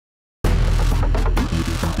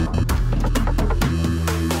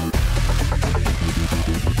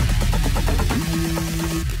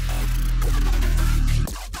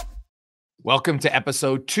Welcome to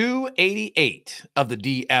episode 288 of the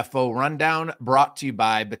DFO Rundown, brought to you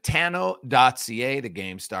by Betano.ca. The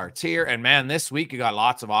game starts here. And man, this week you got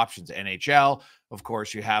lots of options. NHL, of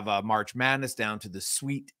course, you have March Madness down to the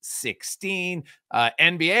Sweet 16.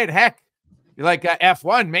 NBA, and heck, you like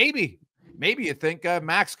F1, maybe you think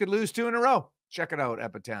Max could lose 2 in a row. Check it out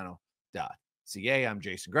at Betano.ca. I'm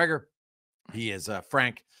Jason Greger. He is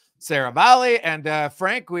Frank Saravalli. And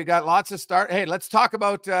Frank, we got lots of start. Hey, let's talk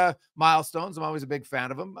about milestones. I'm always a big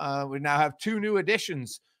fan of them. We now have 2 new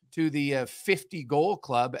additions to the 50 goal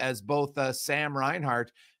club as both Sam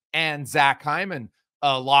Reinhart and Zach Hyman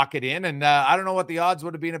lock it in. And I don't know what the odds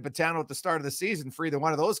would have been at Betano at the start of the season for either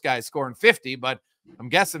one of those guys scoring 50, but I'm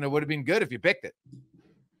guessing it would have been good if you picked it.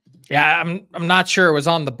 Yeah, I'm not sure it was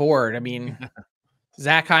on the board. I mean,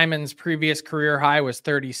 Zach Hyman's previous career high was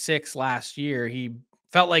 36 last year. He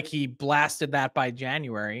felt like he blasted that by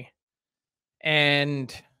January.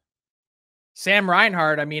 And Sam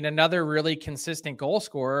Reinhart, I mean, another really consistent goal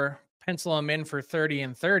scorer, pencil him in for 30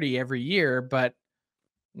 and 30 every year, but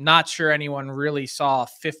not sure anyone really saw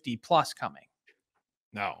 50 plus coming.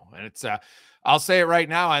 No, and it's I'll say it right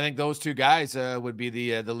now. I think those 2 guys would be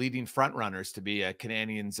the leading front runners to be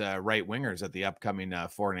Canadians right wingers at the upcoming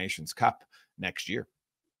Four Nations Cup next year.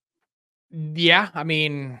 Yeah, I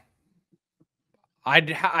mean,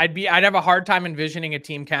 I'd have a hard time envisioning a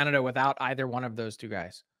Team Canada without either one of those 2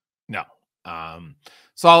 guys. No,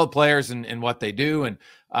 solid players in what they do. And,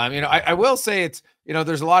 I will say it's,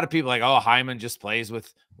 there's a lot of people like, oh, Hyman just plays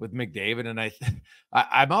with McDavid. And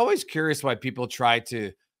I'm always curious why people try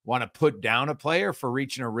to want to put down a player for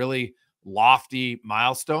reaching a really lofty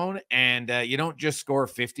milestone. And you don't just score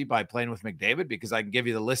 50 by playing with McDavid, because I can give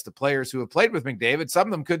you the list of players who have played with McDavid. Some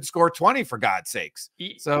of them could score 20 for God's sakes.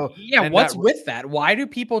 So yeah, what's with that? Why do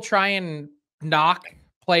people try and knock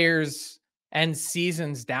players and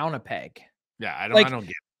seasons down a peg? Yeah, I don't get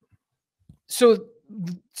it.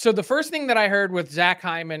 So the first thing that I heard with Zach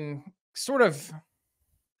Hyman sort of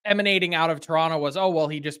emanating out of Toronto was, oh, well,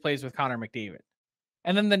 he just plays with Connor McDavid.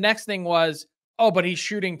 And then the next thing was, oh, but he's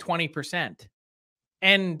shooting 20%.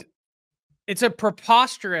 And it's a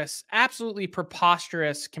absolutely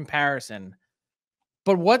preposterous comparison.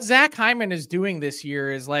 But what Zach Hyman is doing this year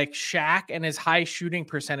is like Shaq and his high shooting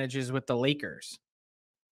percentages with the Lakers.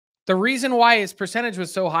 The reason why his percentage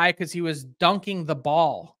was so high because he was dunking the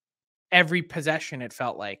ball every possession, it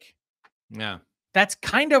felt like. Yeah. That's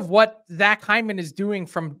kind of what Zach Hyman is doing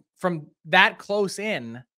from that close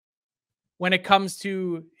in when it comes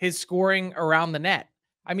to his scoring around the net.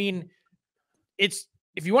 I mean, if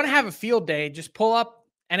you want to have a field day, just pull up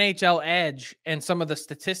NHL Edge and some of the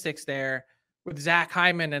statistics there with Zach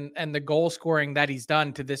Hyman and the goal scoring that he's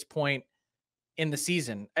done to this point in the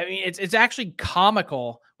season. I mean, it's actually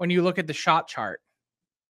comical when you look at the shot chart.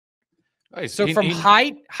 Nice. So from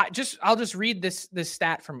I'll just read this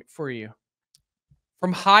stat for you.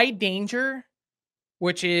 From high danger,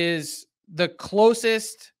 which is the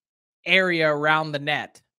closest area around the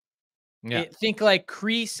net. Yeah. Think like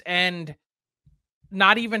crease and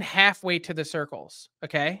not even halfway to the circles.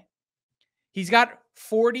 Okay. He's got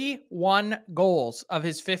 41 goals of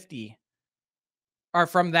his 50 are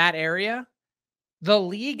from that area. The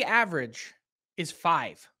league average is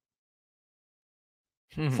 5.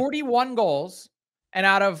 41 goals. And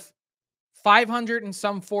out of 500 and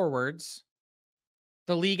some forwards,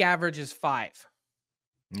 the league average is 5.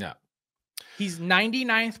 Yeah. He's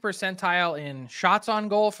 99th percentile in shots on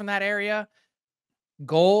goal from that area.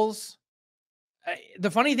 Goals.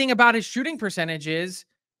 The funny thing about his shooting percentage is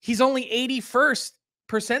he's only 81st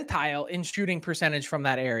percentile in shooting percentage from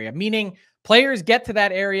that area, meaning players get to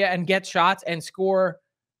that area and get shots and score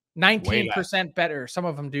 19% better. Some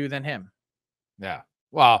of them do than him. Yeah.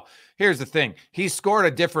 Well, here's the thing. He's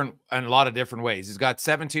scored in a lot of different ways. He's got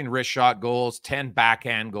 17 wrist shot goals, 10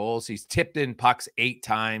 backhand goals. He's tipped in pucks 8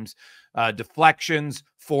 times, deflections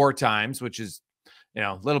 4 times, which is,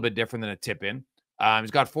 a little bit different than a tip in.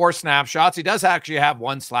 He's got 4 snapshots. He does actually have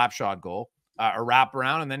 1 slap shot goal, a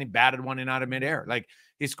wraparound, and then he batted one in out of midair. Like,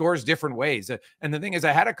 he scores different ways. And the thing is,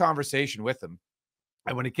 I had a conversation with him.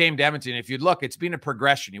 And when he came to Edmonton, if you look, it's been a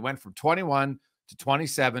progression. He went from 21 to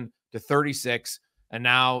 27 to 36. And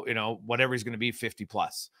now, whatever he's going to be, 50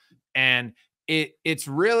 plus. And it's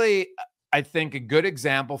really, I think, a good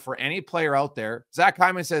example for any player out there. Zach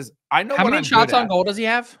Hyman says, I know how many shots on goal does he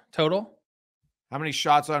have total? How many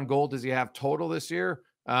shots on goal does he have total this year?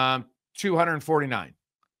 249.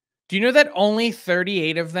 Do you know that only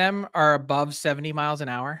 38 of them are above 70 miles an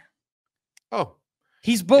hour? Oh,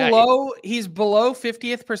 he's below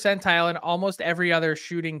 50th percentile in almost every other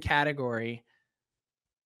shooting category.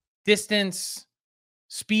 Distance,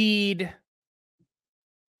 speed,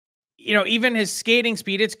 even his skating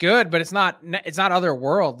speed, it's good, but it's not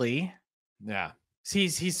otherworldly. Yeah.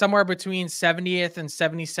 He's somewhere between 70th and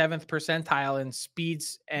 77th percentile in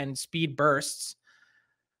speeds and speed bursts.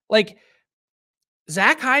 Like,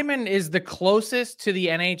 Zach Hyman is the closest to the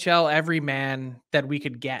NHL everyman that we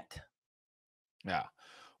could get. Yeah.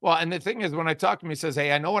 Well, and the thing is, when I talk to him, he says,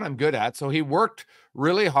 hey, I know what I'm good at. So he worked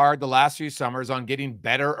really hard the last few summers on getting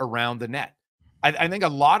better around the net. I think a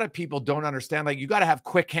lot of people don't understand, like, you got to have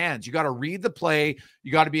quick hands. You got to read the play.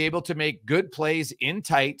 You got to be able to make good plays in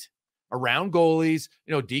tight around goalies.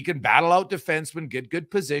 D can battle out defensemen, get good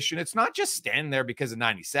position. It's not just standing there because of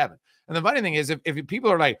 97. And the funny thing is, if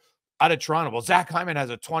people are like, out of Toronto, well, Zach Hyman has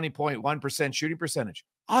a 20.1% shooting percentage.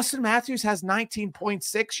 Austin Matthews has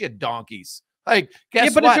 19.6, you donkeys. Like,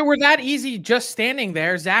 guess but what? if it were that easy just standing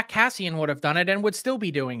there, Zach Kassian would have done it and would still be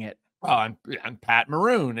doing it. Oh, and Pat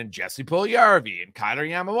Maroon and Jesse Puljujarvi and Kyler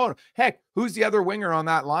Yamamoto. Heck, who's the other winger on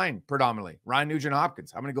that line predominantly? Ryan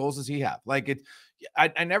Nugent-Hopkins. How many goals does he have? Like,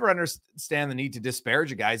 I never understand the need to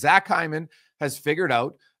disparage a guy. Zach Hyman has figured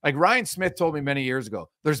out, like Ryan Smith told me many years ago,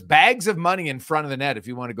 there's bags of money in front of the net if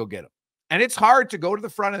you want to go get them. And it's hard to go to the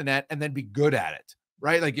front of the net and then be good at it,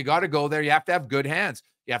 right? Like, you got to go there. You have to have good hands.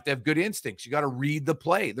 You have to have good instincts. You got to read the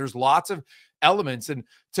play. There's lots of elements. And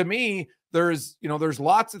to me, there's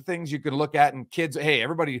lots of things you can look at, and kids, hey,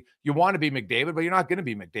 everybody, you want to be McDavid, but you're not going to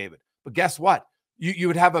be McDavid. But guess what? You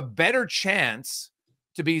would have a better chance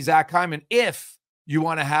to be Zach Hyman if you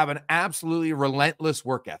want to have an absolutely relentless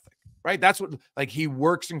work ethic, right? That's what, like, he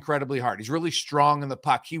works incredibly hard. He's really strong in the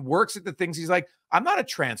puck. He works at the things. He's like, I'm not a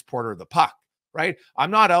transporter of the puck, right?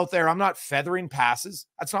 I'm not out there. I'm not feathering passes.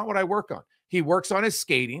 That's not what I work on. He works on his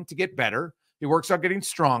skating to get better. He works on getting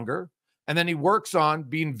stronger. And then he works on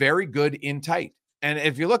being very good in tight. And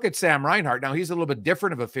if you look at Sam Reinhart, now he's a little bit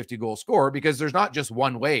different of a 50-goal scorer because there's not just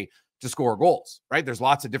one way to score goals, right? There's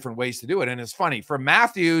lots of different ways to do it. And it's funny, from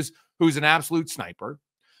Matthews, who's an absolute sniper,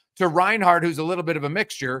 to Reinhart, who's a little bit of a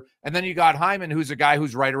mixture. And then you got Hyman, who's a guy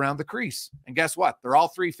who's right around the crease. And guess what? They're all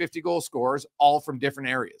 3 50-goal scorers, all from different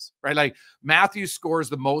areas, right? Like, Matthews scores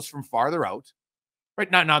the most from farther out. Right.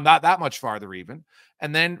 Not that much farther even.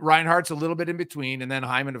 And then Reinhardt's a little bit in between. And then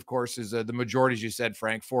Hyman, of course, is the majority, as you said,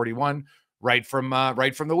 Frank, 41, right from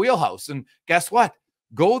the wheelhouse. And guess what?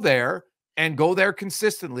 Go there and go there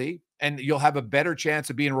consistently, and you'll have a better chance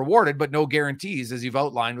of being rewarded, but no guarantees, as you've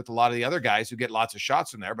outlined with a lot of the other guys who get lots of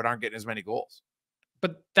shots from there, but aren't getting as many goals.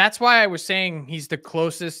 But that's why I was saying he's the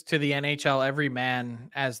closest to the NHL everyman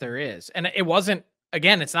as there is. And it wasn't,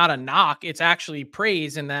 again, it's not a knock. It's actually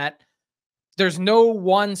praise in that there's no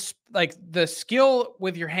one, like, the skill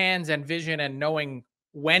with your hands and vision and knowing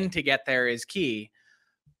when to get there is key,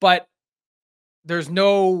 but there's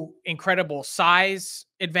no incredible size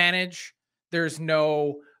advantage. There's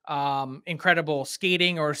no incredible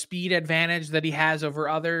skating or speed advantage that he has over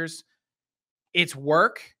others. It's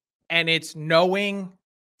work, and it's knowing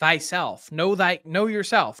thyself, know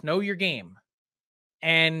yourself, know your game.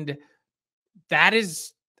 And that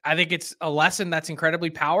is, I think it's a lesson that's incredibly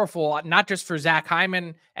powerful, not just for Zach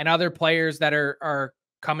Hyman and other players that are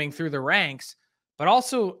coming through the ranks, but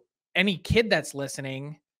also any kid that's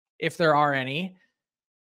listening, if there are any,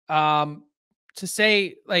 to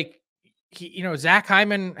say, like, Zach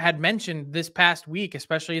Hyman had mentioned this past week,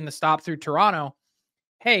 especially in the stop through Toronto,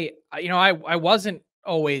 hey, I wasn't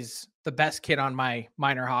always the best kid on my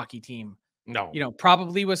minor hockey team. No.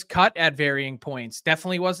 Probably was cut at varying points.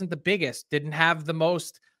 Definitely wasn't the biggest. Didn't have the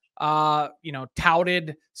most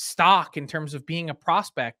touted stock in terms of being a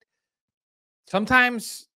prospect.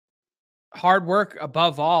 Sometimes hard work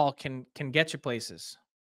above all can get you places.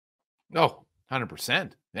 No,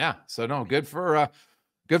 100%. Yeah. So no, good for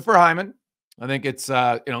Hyman. I think it's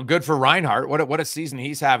good for Reinhart. What a season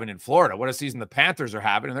he's having in Florida. What a season the Panthers are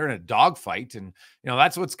having, and they're in a dogfight. And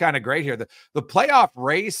that's what's kind of great here. The playoff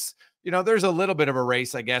race, there's a little bit of a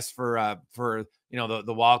race, I guess, for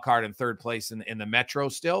the wild card and third place in the Metro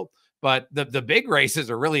still. But the big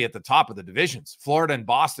races are really at the top of the divisions. Florida and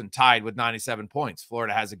Boston tied with 97 points.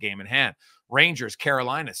 Florida has a game in hand. Rangers,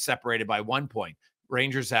 Carolina separated by 1 point.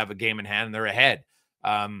 Rangers have a game in hand and they're ahead.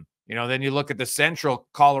 Then you look at the Central,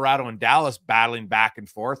 Colorado and Dallas battling back and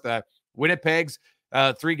forth. Winnipeg's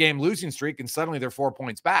 3-game losing streak, and suddenly they're 4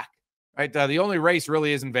 points back. Right. The only race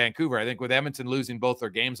really is in Vancouver. I think with Edmonton losing both their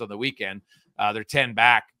games on the weekend, they're 10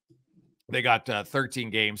 back. They got 13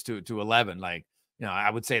 games to 11. Like, I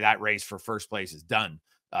would say that race for first place is done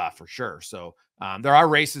for sure. So there are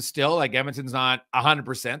races still. Like, Edmonton's not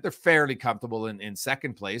 100%. They're fairly comfortable in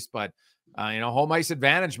second place, but home ice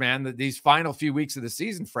advantage, man. These final few weeks of the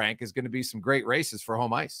season, Frank, is going to be some great races for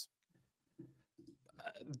home ice.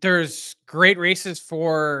 There's great races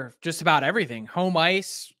for just about everything. Home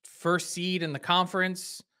ice, first seed in the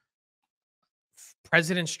conference,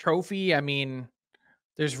 President's Trophy. I mean,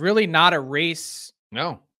 there's really not a race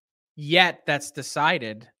yet that's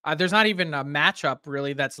decided. There's not even a matchup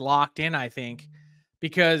really that's locked in, I think,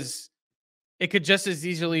 because it could just as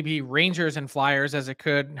easily be Rangers and Flyers as it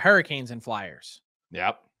could Hurricanes and Flyers.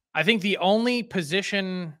 Yep. I think the only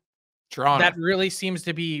position Toronto that really seems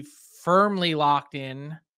to be firmly locked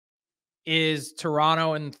in is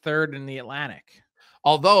Toronto in third in the Atlantic.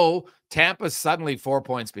 Although Tampa's suddenly 4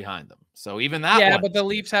 points behind them. So even that Yeah, one, but the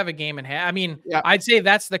Leafs have a game in hand. I mean, I'd say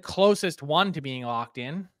that's the closest one to being locked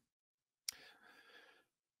in.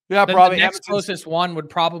 Yeah, Then probably. the next closest one would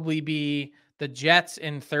probably be the Jets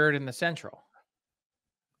in third in the Central.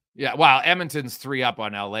 Yeah, well, Edmonton's 3 up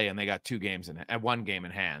on LA, and they got 2 games and 1 game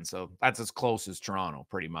in hand. So that's as close as Toronto,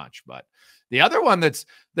 pretty much. But the other one that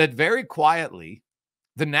very quietly,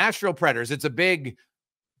 the Nashville Predators, it's a big,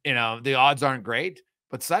 the odds aren't great,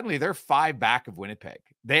 but suddenly they're 5 back of Winnipeg.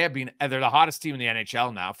 They're the hottest team in the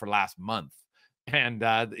NHL now for last month. And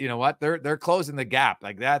you know what? They're closing the gap.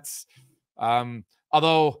 Like that's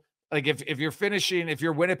although like if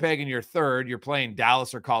you're Winnipeg and you're third, you're playing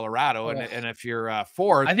Dallas or Colorado. And if you're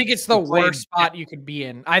fourth, I think it's the worst spot you could be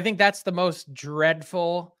in. I think that's the most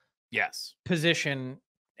dreadful position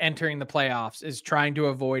entering the playoffs is trying to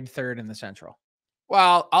avoid third in the Central.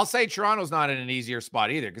 Well, I'll say Toronto's not in an easier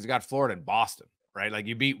spot either because you got Florida and Boston, right? Like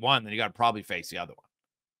you beat one, then you got to probably face the other one.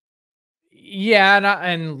 Yeah,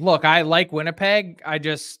 and look, I like Winnipeg. I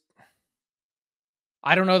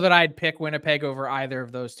don't know that I'd pick Winnipeg over either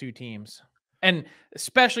of those two teams. And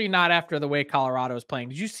especially not after the way Colorado is playing.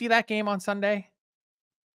 Did you see that game on Sunday?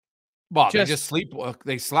 Well, they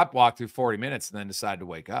sleptwalked through 40 minutes and then decided to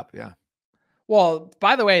wake up. Yeah. Well,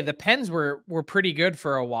 by the way, the Pens were pretty good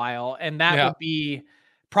for a while, and that would be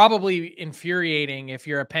probably infuriating if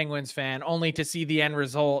you're a Penguins fan, only to see the end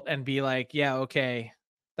result and be like, yeah, okay,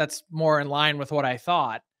 that's more in line with what I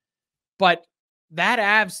thought. But that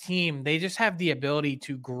Avs team, they just have the ability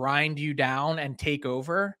to grind you down and take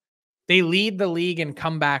over. They lead the league in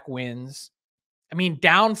comeback wins. I mean,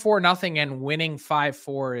 down 4-0 and winning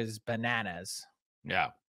 5-4 is bananas. Yeah.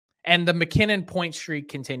 And the MacKinnon point streak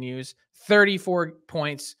continues. 34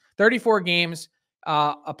 points, 34 games,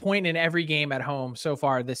 a point in every game at home so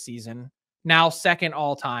far this season. Now second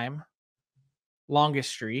all-time,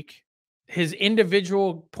 longest streak. His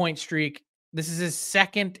individual point streak, this is his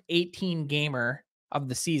second 18-gamer of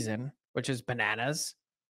the season, which is bananas.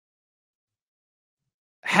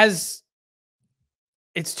 It's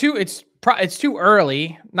too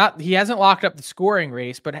early. He hasn't locked up the scoring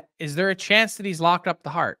race, but is there a chance that he's locked up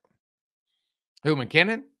the Hart? Who,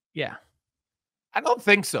 MacKinnon? Yeah. I don't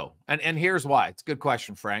think so. And here's why. It's a good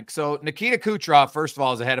question, Frank. So Nikita Kucherov, first of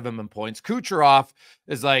all, is ahead of him in points. Kucherov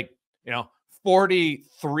is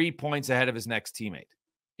 43 points ahead of his next teammate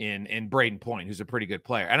in Braden Point, who's a pretty good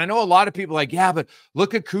player. And I know a lot of people but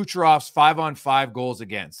look at Kucherov's 5-on-5 goals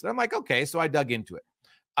against. And I'm like, okay, so I dug into it.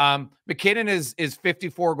 MacKinnon is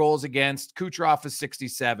 54 goals against, Kucherov is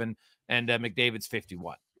 67, and McDavid's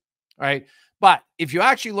 51. All right. But if you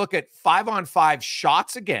actually look at 5-on-5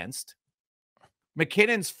 shots against,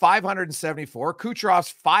 MacKinnon's 574, Kucherov's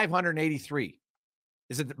 583.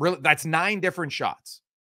 Is it really? That's 9 different shots,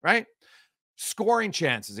 right? Scoring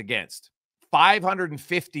chances against,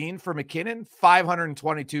 515 for MacKinnon,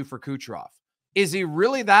 522 for Kucherov. Is he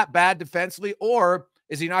really that bad defensively, or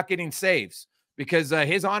is he not getting saves? Because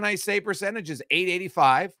his on-ice save percentage is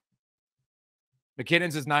 885.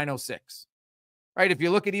 MacKinnon's is 906. Right? If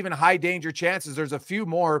you look at even high danger chances, there's a few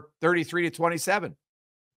more 33-27.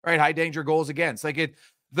 Right? High danger goals against. Like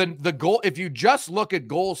the goal, if you just look at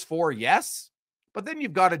goals for, yes, but then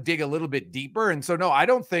you've got to dig a little bit deeper. And so no, I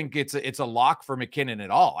don't think it's a lock for MacKinnon at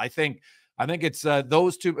all. I think it's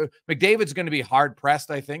those two. McDavid's going to be hard pressed,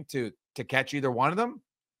 I think, to catch either one of them.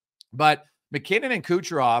 But MacKinnon and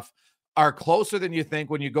Kucherov are closer than you think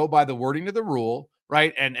when you go by the wording of the rule,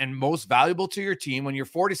 right? And most valuable to your team when you're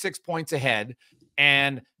 46 points ahead.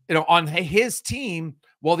 And on his team,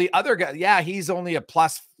 well, the other guy, he's only a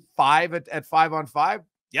 +5 at 5-on-5.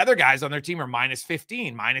 The other guys on their team are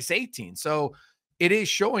 -15, -18. So it is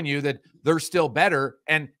showing you that they're still better.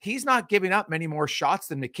 And he's not giving up many more shots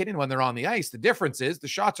than MacKinnon when they're on the ice. The difference is the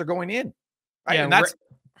shots are going in. Right. Yeah,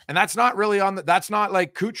 and that's not really that's not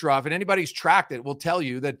like Kucherov, and anybody's tracked it will tell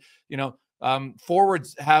you that,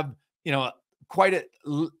 forwards have, quite a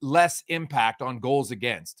less impact on goals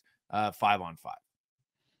against 5-on-5.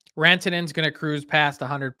 Rantanen's going to cruise past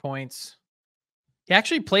 100 points. He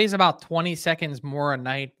actually plays about 20 seconds more a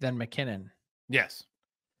night than MacKinnon. Yes.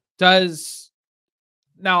 Does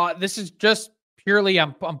Now, this is just purely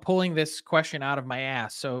I'm pulling this question out of my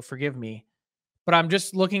ass, so forgive me. But I'm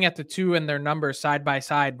just looking at the two and their numbers side by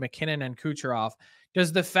side, MacKinnon and Kucherov.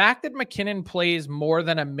 Does the fact that MacKinnon plays more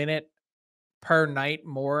than a minute per night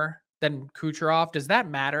more than Kucherov, does that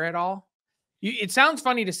matter at all? It sounds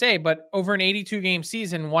funny to say, but over an 82 game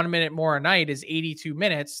season, 1 minute more a night is 82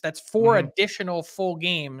 minutes. That's 4 additional full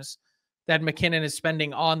games that MacKinnon is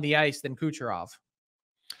spending on the ice than Kucherov.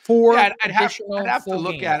 I'd have to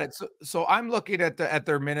look at it. So I'm looking at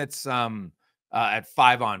their minutes at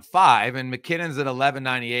 5-on-5, and MacKinnon's at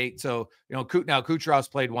 1198. So now Kucherov's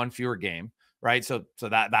played one fewer game, right? So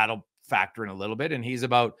that'll factor in a little bit, and he's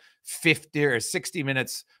about 50 or 60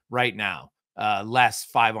 minutes right now. Less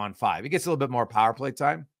 5-on-5. He gets a little bit more power play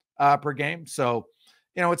time per game. So,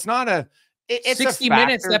 it's not it's 60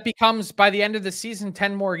 minutes that becomes by the end of the season,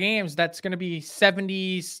 10 more games. That's going to be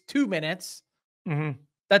 72 minutes.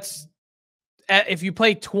 That's if you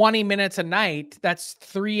play 20 minutes a night, that's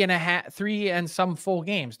 3 and some full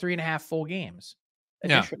games, 3.5 full games.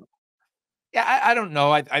 Additional. Yeah, I don't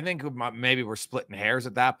know. I think maybe we're splitting hairs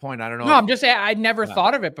at that point. I don't know. No, I'm just saying I never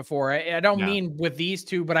thought of it before. I don't mean with these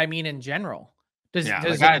two, but I mean in general.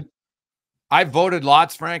 I voted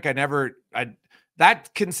lots, Frank.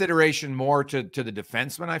 That consideration more to the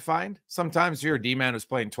defenseman. I find sometimes you're a D-man who's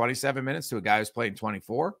playing 27 minutes to a guy who's playing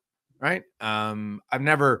 24, right? I've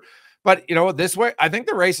never, but this way, I think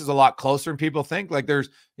the race is a lot closer than people think. Like there's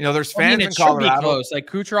fans in Colorado. Be close. Like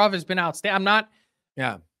Kucherov has been outstanding.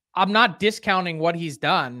 I'm not discounting what he's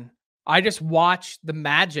done. I just watch the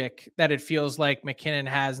magic that it feels like MacKinnon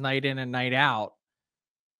has night in and night out.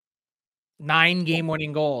 9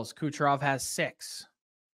 game-winning goals. Kucherov has 6.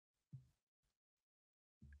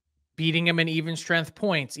 Beating him in even strength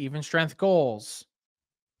points, even strength goals.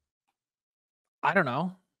 I don't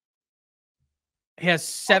know. He has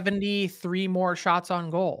 73 more shots on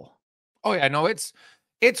goal. Oh yeah, no, it's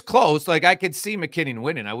close. Like I could see MacKinnon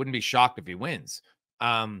winning. I wouldn't be shocked if he wins.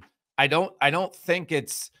 I don't think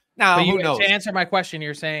it's now. Who knows? To answer my question,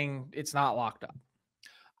 you're saying it's not locked up.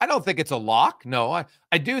 I don't think it's a lock. No,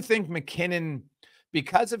 I do think MacKinnon,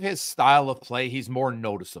 because of his style of play, he's more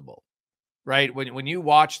noticeable, right? When you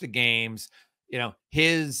watch the games,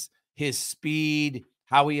 his speed,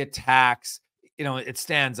 how he attacks, it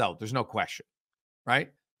stands out. There's no question,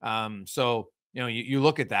 right? So you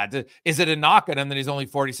look at that. Is it a knock at him that he's only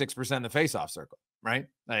 46% in the faceoff circle, right?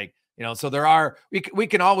 Like. So there are we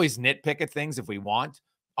can always nitpick at things if we want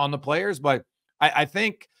on the players, but I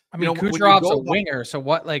think Kucherov's a winger. So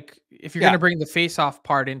what, like, if you're going to bring the face-off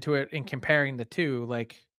part into it and comparing the two,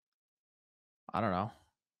 like, I don't know,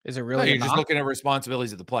 is it really? You're just looking at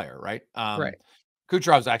responsibilities of the player, right? Right.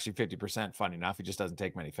 Kucherov's actually 50%. Funny enough, he just doesn't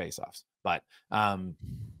take many face-offs. But when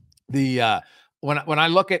I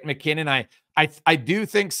look at MacKinnon, I do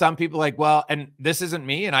think some people like, well, and this isn't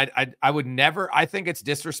me, and I would never. I think it's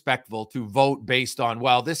disrespectful to vote based on,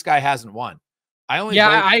 well, this guy hasn't won.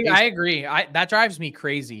 I agree. That drives me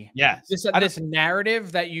crazy. Yes, this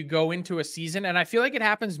narrative that you go into a season, and I feel like it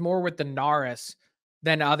happens more with the Norris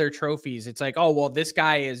than other trophies. It's like, oh well, this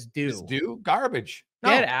guy is due. Is due garbage.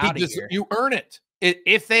 Get out of here. You earn it.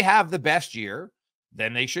 If they have the best year,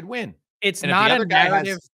 then they should win. It's not a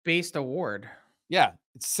narrative-based award. Yeah,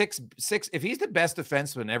 it's six. If he's the best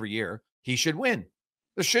defenseman every year, he should win.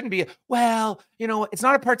 There shouldn't be it's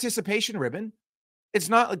not a participation ribbon. It's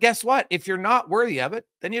not. Guess what? If you're not worthy of it,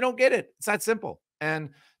 then you don't get it. It's that simple.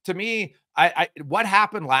 And to me, what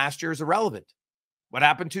happened last year is irrelevant. What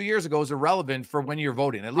happened 2 years ago is irrelevant for when you're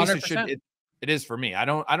voting. At least 100%. It is for me. I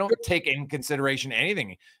don't take in consideration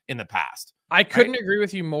anything in the past. I couldn't agree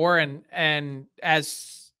with you more. And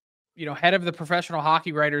as head of the Professional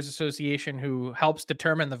Hockey Writers Association, who helps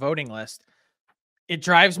determine the voting list, it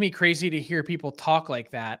drives me crazy to hear people talk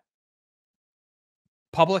like that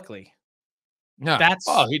publicly. No, that's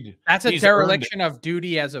a dereliction of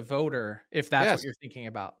duty as a voter, if that's what you're thinking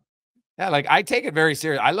about. Yeah, like I take it very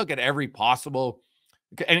serious. I look at every possible,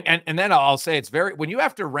 and then I'll say it's very, when you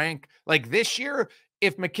have to rank, like this year,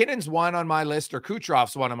 if MacKinnon's one on my list or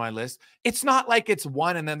Kucherov's one on my list, it's not like it's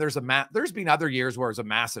one and then there's been other years where it's a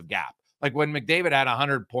massive gap. Like when McDavid had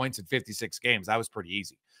 100 points in 56 games, that was pretty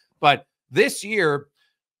easy. But this year,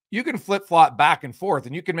 you can flip-flop back and forth,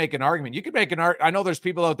 and you can make an argument. You can make I know there's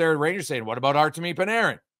people out there at Rangers saying, what about Artemi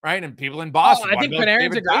Panarin, right? And people in Boston. I think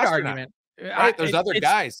Panarin's a great argument. Right? There's other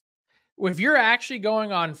guys. If you're actually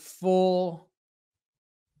going on full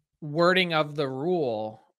wording of the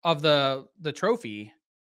rule of the trophy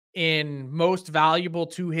in most valuable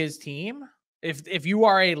to his team, if you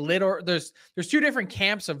are a literal, there's two different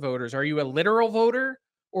camps of voters. Are you a literal voter,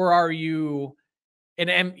 or are you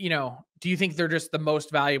do you think they're just the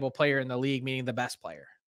most valuable player in the league, meaning the best player?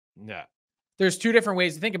 Yeah. There's two different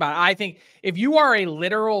ways to think about it. I think if you are a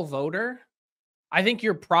literal voter, I think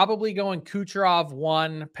you're probably going Kucherov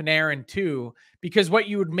 1, Panarin 2, because what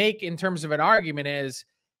you would make in terms of an argument is,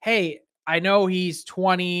 hey, I know he's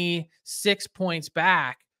 26 points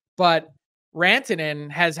back, but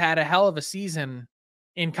Rantanen has had a hell of a season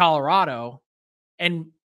in Colorado, and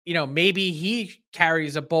maybe he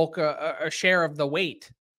carries a bulk, a share of the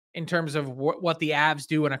weight in terms of what the Avs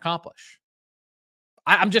do and accomplish.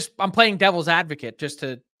 I'm playing devil's advocate just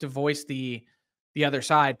to voice the other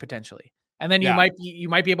side potentially. And then you might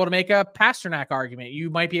be able to make a Pasternak argument. You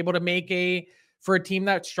might be able to make for a team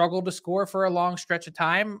that struggled to score for a long stretch of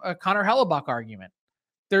time, a Connor Hellebuck argument.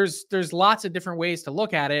 There's lots of different ways to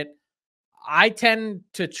look at it. I tend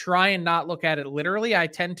to try and not look at it literally. I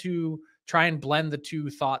tend to try and blend the two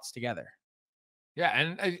thoughts together. Yeah,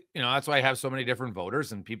 and that's why I have so many different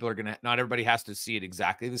voters, and people are not everybody has to see it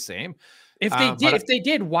exactly the same. If they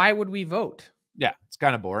did, why would we vote? Yeah, it's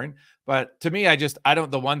kind of boring. But to me,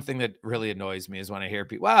 the one thing that really annoys me is when I hear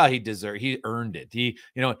people, well, he earned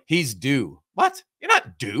it. He's due. What? You're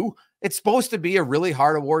not due. It's supposed to be a really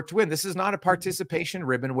hard award to win. This is not a participation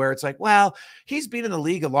ribbon where it's like, well, he's been in the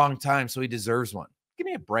league a long time, so he deserves one. Give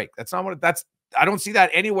me a break. That's not what I don't see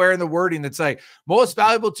that anywhere in the wording that's like most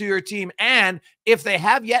valuable to your team. And if they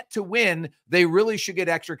have yet to win, they really should get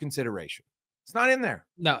extra consideration. It's not in there.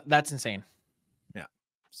 No, that's insane. Yeah.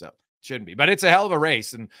 So shouldn't be, but it's a hell of a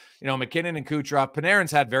race. And, MacKinnon and Kucherov,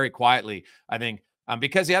 Panarin's had very quietly, I think,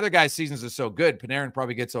 because the other guy's seasons are so good, Panarin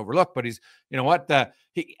probably gets overlooked, but he's,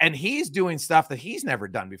 he's doing stuff that he's never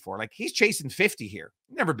done before. Like he's chasing 50 here.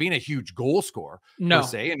 Never been a huge goal scorer per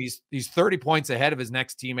se. And he's 30 points ahead of his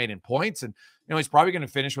next teammate in points. And, he's probably going to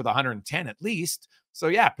finish with 110 at least. So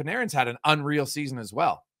yeah, Panarin's had an unreal season as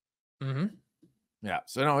well. Mm-hmm. Yeah.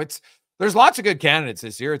 So there's lots of good candidates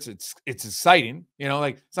this year. It's exciting.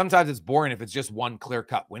 Like sometimes it's boring if it's just one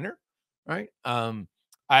clear-cut winner, right?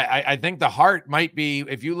 I think the Hart might be,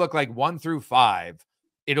 if you look like 1 through 5,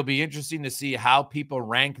 it'll be interesting to see how people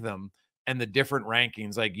rank them and the different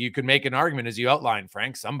rankings. Like you could make an argument as you outlined,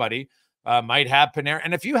 Frank, somebody might have Panarin.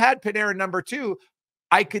 And if you had Panarin number 2,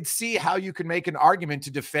 I could see how you can make an argument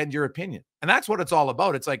to defend your opinion. And that's what it's all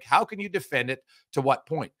about. It's like, how can you defend it to what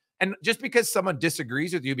point? And just because someone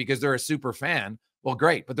disagrees with you because they're a super fan, well,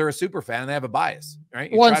 great, but they're a super fan and they have a bias,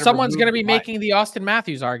 right? Well, and someone's going to be making the Austin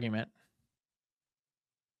Matthews argument.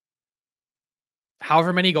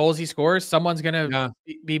 However many goals he scores, someone's going to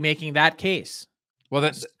be making that case. Well,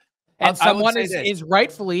 that's someone is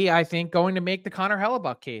rightfully, I think, going to make the Connor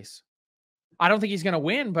Hellebuck case. I don't think he's going to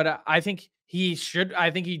win, but I think he should.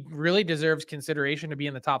 I think he really deserves consideration to be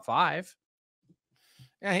in the top 5.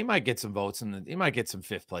 Yeah, he might get some votes, and he might get some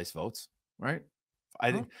 5th place votes, right?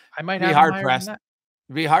 I think I might have hard pressed.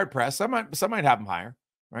 Be hard pressed. Some might have him higher,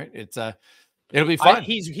 right? It'll be fun.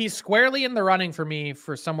 He's squarely in the running for me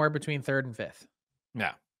for somewhere between 3rd and 5th.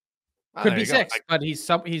 Yeah, could be 6th, but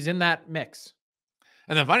he's in that mix.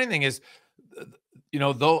 And the funny thing is,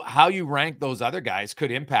 though how you rank those other guys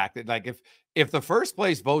could impact it. Like if the first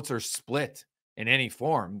place votes are split in any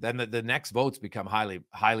form, then the next votes become highly,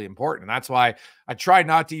 highly important. And that's why I try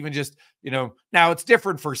not to even just, now it's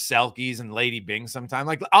different for Selkies and Lady Bing sometimes.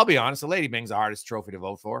 Like, I'll be honest, the Lady Bing's the hardest trophy to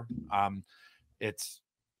vote for. It's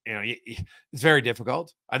very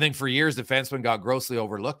difficult. I think for years, defensemen got grossly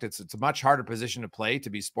overlooked. It's a much harder position to play, to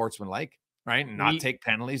be sportsmanlike, right? And not take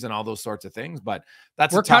penalties and all those sorts of things. But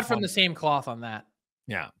we're cut from the same cloth on that.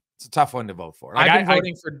 Yeah. It's a tough one to vote for. Like I've been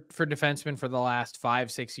voting for defensemen for the last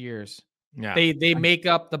 5-6 years. Yeah, they make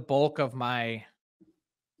up the bulk of my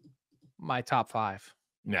top 5.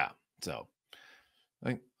 Yeah, so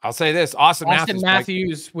I'll say this: Austin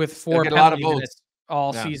Matthews with 4 penalty minutes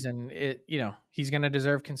all season. He's going to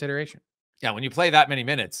deserve consideration. Yeah, when you play that many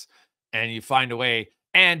minutes and you find a way,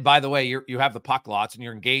 and by the way, you have the puck lots and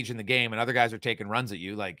you're engaged in the game, and other guys are taking runs at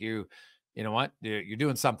you, like you know what? You're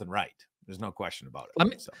doing something right. There's no question about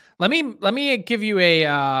it. Let me give you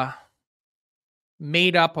a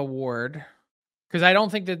made up award, because I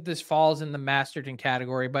don't think that this falls in the Masterton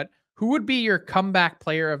category, but who would be your comeback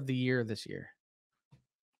player of the year this year?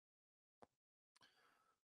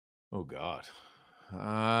 Oh God.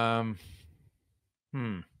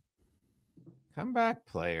 Comeback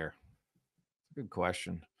player. Good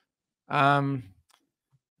question. I don't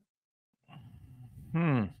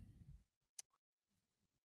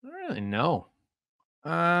really know.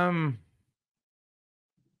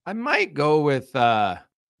 I might go with you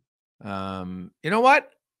know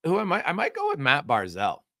what? Who am I? I might go with Matt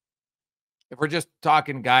Barzal. If we're just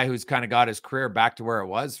talking guy who's kind of got his career back to where it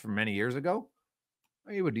was from many years ago,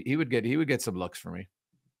 He would get some looks for me.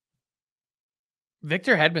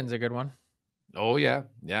 Victor Hedman's a good one. Oh yeah.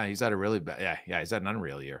 Yeah. He's had a really bad, yeah. He's had an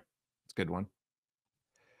unreal year. It's a good one.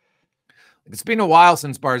 It's been a while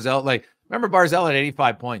since Barzal, like, remember Barzal at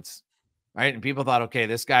 85 points, right? And people thought, okay,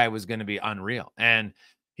 this guy was going to be unreal. And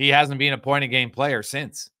he hasn't been a point a game player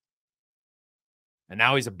since. And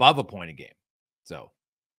now he's above a point a game. So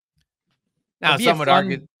now some would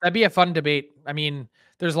argue that'd be a fun debate. I mean,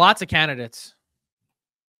 there's lots of candidates.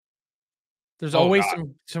 There's always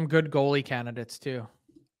some good goalie candidates too.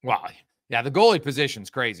 Well, yeah, the goalie position's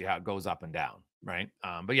crazy how it goes up and down, right?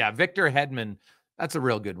 But yeah, Victor Hedman, that's a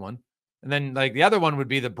real good one. And then like the other one would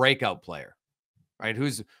be the breakout player, right?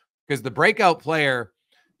 Because the breakout player,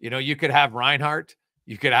 you could have Reinhart,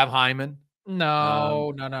 you could have Hyman.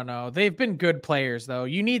 No. They've been good players though.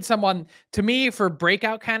 You need someone, to me, for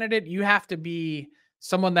breakout candidate, you have to be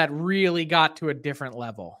someone that really got to a different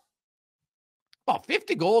level. Well,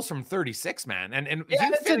 50 goals from 36, man. And yeah,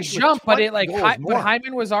 it's a jump, but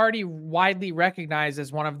Hyman was already widely recognized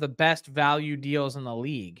as one of the best value deals in the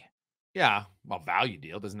league. Yeah, well, value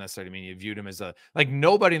deal doesn't necessarily mean you viewed him as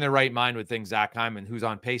nobody in their right mind would think Zach Hyman, who's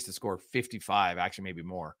on pace to score 55, actually maybe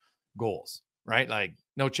more goals, right? Like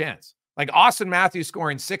no chance. Like Austin Matthews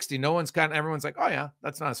scoring 60, everyone's like, oh yeah,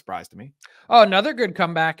 that's not a surprise to me. Oh, another good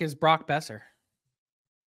comeback is Brock Besser.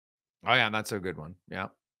 Oh yeah, that's a good one. Yeah.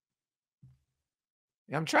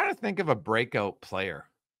 I'm trying to think of a breakout player.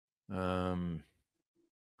 Noah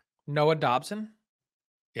Dobson.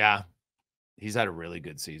 Yeah. He's had a really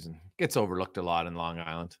good season. Gets overlooked a lot in Long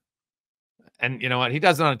Island. And you know what? He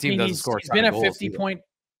does it on a team that doesn't score. He's been a 50-point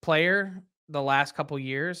player the last couple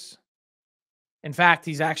years. In fact,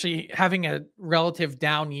 he's actually having a relative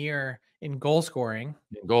down year in goal scoring.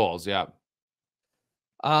 In goals, yeah.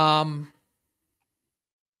 But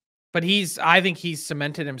I think he's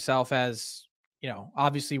cemented himself as,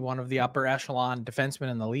 obviously one of the upper echelon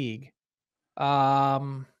defensemen in the league.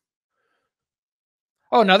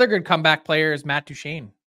 Another good comeback player is Matt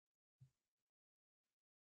Duchene.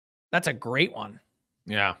 That's a great one.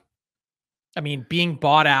 Yeah. I mean, being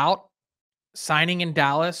bought out, signing in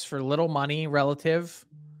Dallas for little money relative,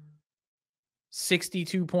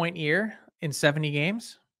 62-point year in 70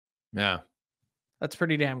 games. Yeah. That's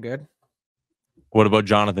pretty damn good. What about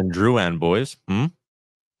Jonathan Drouin, boys?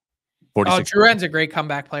 46 Drouin's a great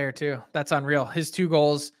comeback player too. That's unreal. His 2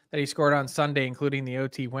 goals that he scored on Sunday, including the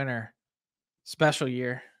OT winner. Special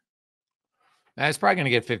year. He's probably going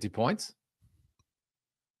to get 50 points.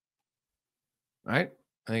 Right?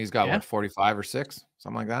 I think he's got 45 or 6,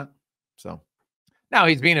 something like that. So now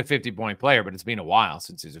he's been a 50-point player, but it's been a while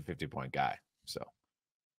since he's a 50-point guy. So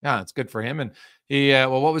yeah, it's good for him. And he,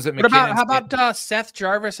 what was it? How about Seth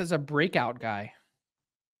Jarvis as a breakout guy?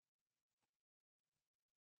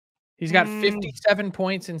 He's got 57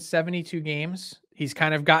 points in 72 games. He's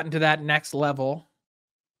kind of gotten to that next level.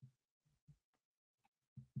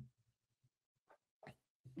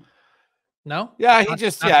 No? Yeah,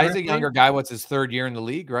 he's a younger guy. What's his 3rd year in the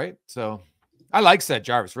league, right? So I like Seth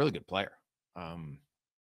Jarvis, really good player. How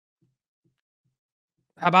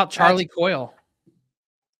about Charlie Coyle?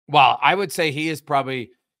 Well, I would say he's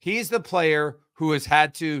the player who has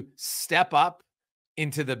had to step up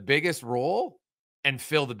into the biggest role and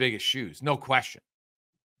fill the biggest shoes, no question.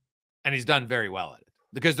 And he's done very well at it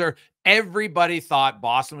because everybody thought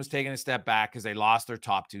Boston was taking a step back because they lost their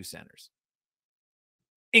top 2 centers,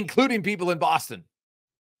 including people in Boston.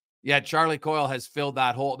 Yet Charlie Coyle has filled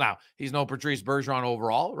that hole. Now, he's no Patrice Bergeron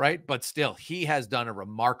overall, right? But still, he has done a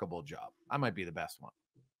remarkable job. I might be the best one.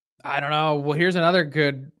 I don't know. Well, here's another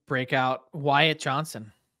good breakout. Wyatt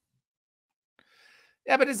Johnson.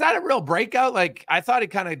 Yeah, but is that a real breakout? Like, I thought he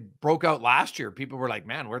kind of broke out last year. People were like,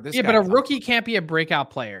 man, where'd this guy but a rookie can't be a breakout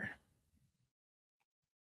player.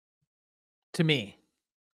 To me.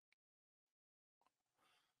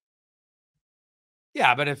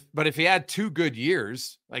 Yeah, but if he had 2 good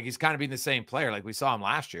years, like he's kind of been the same player, like we saw him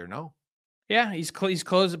last year, no? Yeah, he's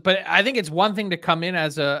close. But I think it's one thing to come in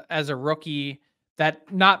as a rookie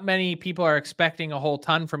that not many people are expecting a whole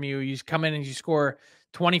ton from you. You come in and you score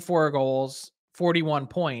 24 goals, 41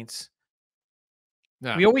 points.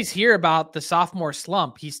 Yeah. We always hear about the sophomore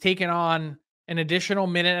slump. He's taken on an additional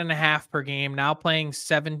minute and a half per game, now playing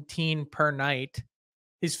 17 per night.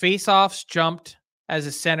 His faceoffs jumped as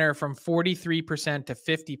a center from 43% to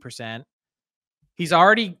 50%. He's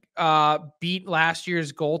already beat last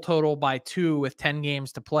year's goal total by 2 with 10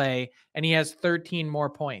 games to play, and he has 13 more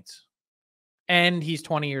points. And he's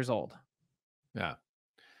 20 years old. Yeah.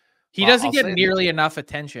 He doesn't get nearly enough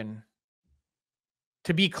attention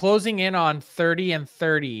to be closing in on 30 and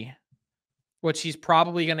 30, which he's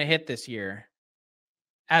probably going to hit this year.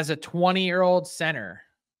 as a 20-year-old center.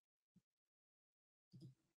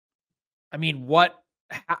 I mean,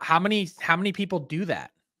 how many people do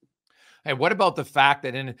that? Hey, what about the fact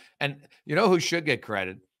that and you know who should get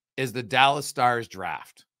credit is the Dallas Stars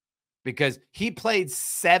draft, because he played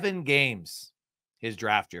 7 games his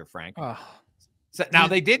draft year, Frank. Oh. So now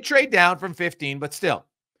they did trade down from 15, but still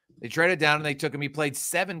they traded down and they took him. He played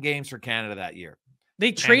 7 games for Canada that year.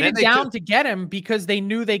 They traded down to get him because they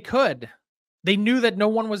knew they could. They knew that no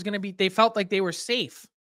one was going to be, they felt like they were safe.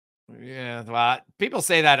 Yeah, well, people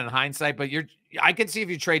say that in hindsight, but I can see if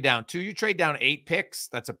you trade down 2, you trade down 8 picks,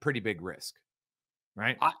 that's a pretty big risk,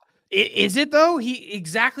 right? Is it though?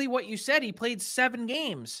 Exactly what you said. He played 7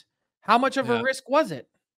 games. How much of a risk was it?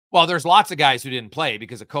 Well, there's lots of guys who didn't play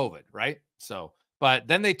because of COVID, right? So, but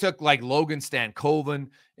then they took like Logan Stankoven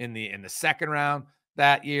in the second round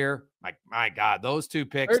that year. Like, my God, those 2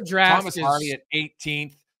 picks. Thomas Harley at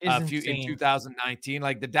 18th in 2019.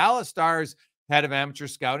 Like, the Dallas Stars head of amateur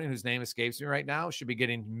scouting, whose name escapes me right now, should be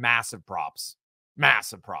getting massive props,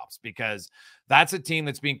 because that's a team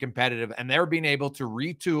that's being competitive and they're being able to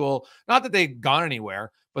retool. Not that they've gone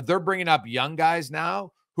anywhere, but they're bringing up young guys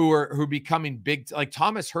now who are becoming big. Like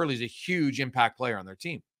Thomas Hurley is a huge impact player on their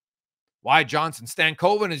team. Wyatt Johnson,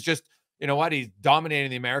 Stankoven is just, you know what? He's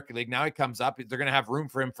dominating the American League. Now he comes up. They're going to have room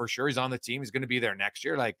for him for sure. He's on the team. He's going to be there next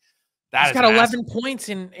year. Like, he's got 11 points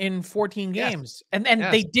in 14 games. Yes. And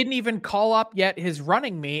they didn't even call up yet his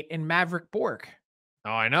running mate in Maverick Bork.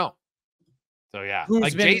 Oh, I know. So, yeah. Who's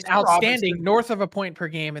like been Jason outstanding, Robinson, north of a point per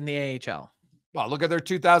game in the AHL. Well, look at their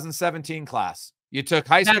 2017 class. You took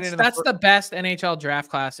Heiskanen. That's the best NHL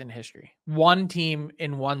draft class in history. 1 team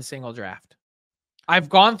in 1 single draft. I've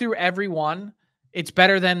gone through every one. It's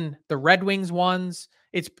better than the Red Wings ones.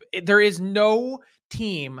 There is no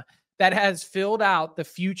team that has filled out the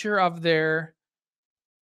future of their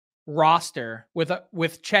roster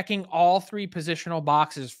with checking all 3 positional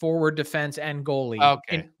boxes, forward, defense, and goalie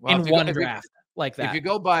in one draft like that. If you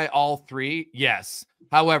go by all 3, yes.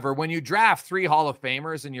 However, when you draft 3 Hall of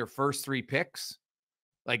Famers in your first 3 picks,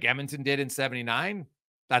 like Edmonton did in 79,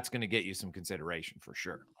 that's going to get you some consideration for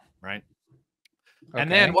sure, right? Okay.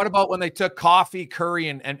 And then what about when they took Coffey, Curry,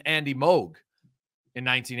 and Andy Moog in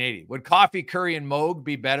 1980? Would Coffey, Curry, and Moog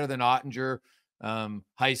be better than Ottinger,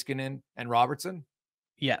 Heiskanen, and Robertson?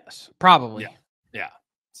 Yes, probably. Yeah.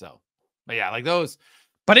 So, but yeah, like those.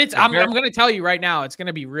 But I'm going to tell you right now, it's going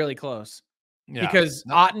to be really close. Yeah. Because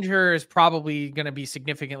Ottinger is probably going to be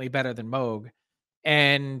significantly better than Moog.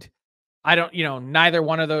 And I don't, neither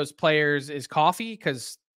one of those players is Coffey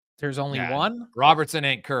because there's only one. Robertson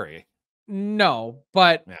ain't Curry. No,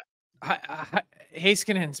 but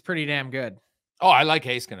Heiskanen's pretty damn good. Oh, I like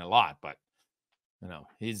Heiskanen a lot, but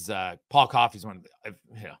he's Paul Coffey's one.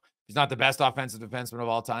 He's not the best offensive defenseman of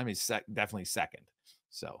all time. He's definitely second.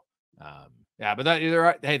 So, but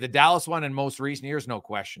the Dallas one in most recent years, no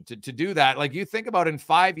question. To do that, like you think about in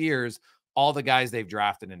 5 years, all the guys they've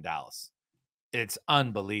drafted in Dallas, it's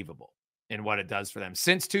unbelievable in what it does for them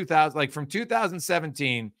since 2000, like from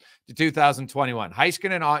 2017 to 2021.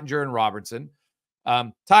 Heiskanen, Ottinger, and Robertson.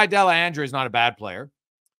 Ty Dellandrea is not a bad player.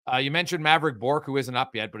 You mentioned Maverick Bork, who isn't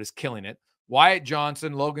up yet, but is killing it. Wyatt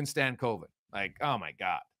Johnson, Logan Stankoven. Like, oh my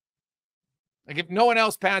God. Like if no one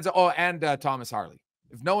else pans out, and Thomas Harley.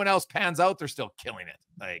 If no one else pans out, they're still killing it.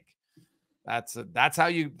 Like that's how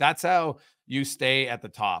you stay at the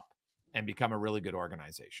top and become a really good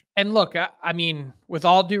organization. And look, I mean, with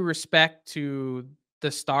all due respect to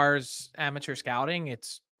the Stars amateur scouting,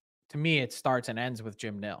 to me, it starts and ends with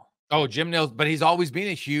Jim Nill. Oh, Jim Nill, but he's always been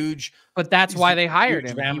a huge. But that's why they hired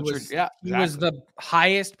him. Amateur, he was the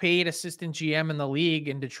highest paid assistant GM in the league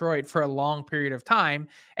in Detroit for a long period of time.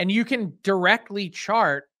 And you can directly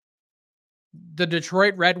chart the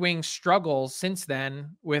Detroit Red Wings struggles since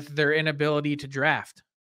then with their inability to draft.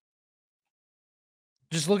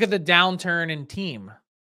 Just look at the downturn in team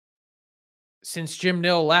since Jim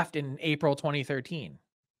Nill left in April 2013.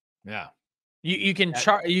 Yeah. You can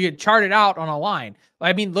chart it out on a line.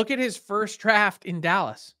 I mean, look at his first draft in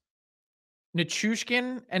Dallas.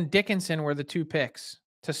 Nichushkin and Dickinson were the 2 picks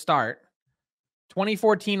to start.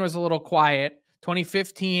 2014 was a little quiet.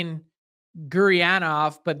 2015,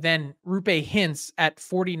 Gurianov, but then Rupe Hintz at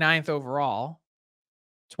 49th overall.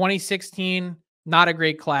 2016, not a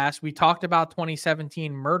great class. We talked about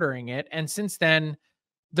 2017 murdering it. And since then,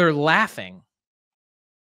 they're laughing.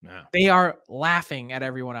 Yeah. They are laughing at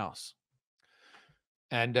everyone else.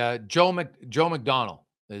 And Joe McDonnell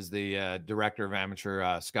is the director of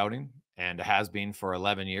amateur scouting and has been for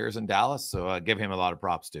 11 years in Dallas. So give him a lot of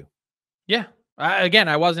props too. Yeah. Again,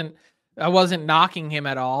 I wasn't knocking him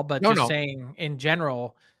at all, but saying in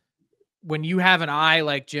general, when you have an eye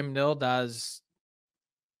like Jim Nill does,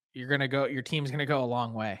 your team's going to go a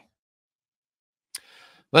long way.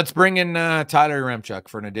 Let's bring in Tyler Remchuk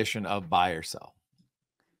for an edition of Buy or Sell.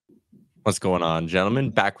 What's going on,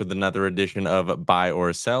 gentlemen? Back with another edition of Buy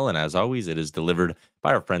or Sell. And as always, it is delivered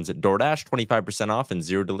by our friends at DoorDash. 25% off and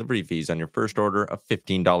 0 delivery fees on your first order of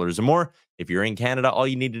 $15 or more. If you're in Canada, all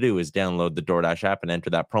you need to do is download the DoorDash app and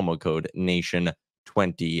enter that promo code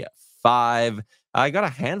NATION25. I got a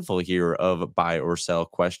handful here of buy or sell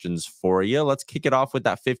questions for you. Let's kick it off with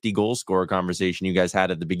that 50 goal scorer conversation you guys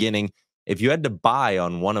had at the beginning. If you had to buy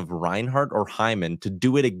on one of Reinhart or Hyman to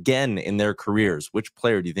do it again in their careers, which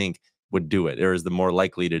player do you think would do it, or is the more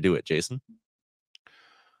likely to do it, Jason?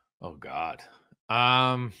 Oh God.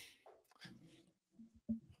 Man,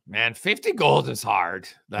 50 goals is hard.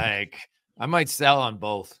 Like, I might sell on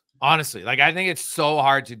both. Honestly, like, I think it's so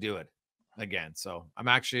hard to do it again. So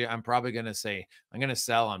I'm probably going to say I'm going to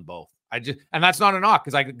sell on both. And that's not a knock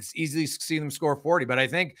because I could easily see them score 40, but I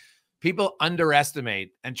think people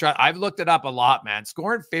underestimate and try. I've looked it up a lot, man.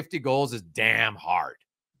 Scoring 50 goals is damn hard,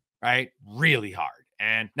 right? Really hard.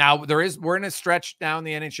 And now we're in a stretch now in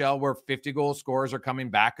the NHL where 50 goal scorers are coming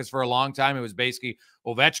back, because for a long time it was basically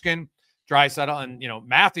Ovechkin, Draisaitl, and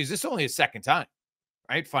Matthews. This is only his second time,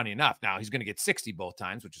 right? Funny enough. Now he's going to get 60 both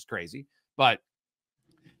times, which is crazy, but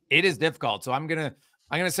it is difficult. So I'm gonna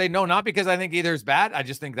say no, not because I think either is bad. I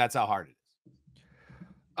just think that's how hard it is.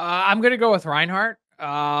 I'm gonna go with Reinhart.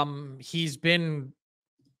 He's been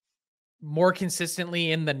more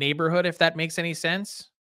consistently in the neighborhood, if that makes any sense.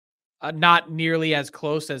 Not nearly as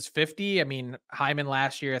close as 50. I mean, Hyman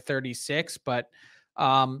last year at 36, but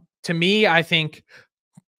to me, I think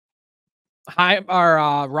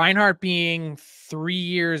Reinhart being 3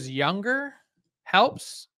 years younger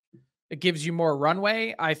helps. It gives you more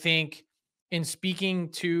runway. I think in speaking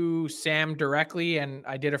to Sam directly, and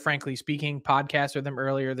I did a Frankly Speaking podcast with him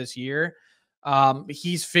earlier this year,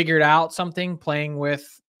 he's figured out something playing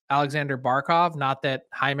with Alexander Barkov. Not that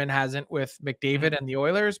Hyman hasn't with McDavid and the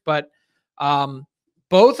Oilers, but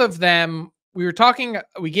both of them, we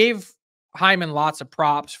gave Hyman lots of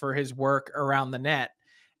props for his work around the net,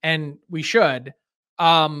 and we should.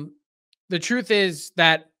 The truth is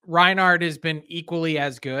that Reinhart has been equally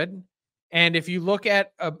as good. And if you look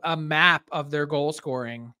at a map of their goal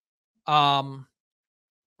scoring, they're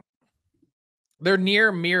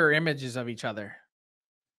near mirror images of each other.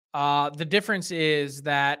 The difference is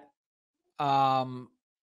that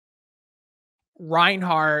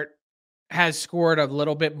Reinhart has scored a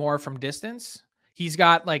little bit more from distance. He's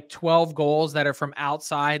got like 12 goals that are from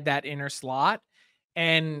outside that inner slot,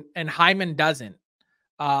 and Hyman doesn't.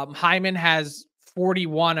 Hyman has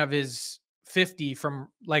 41 of his 50 from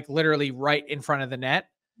like literally right in front of the net.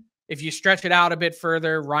 If you stretch it out a bit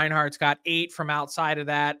further, Reinhart's got 8 from outside of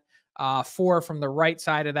that, 4 from the right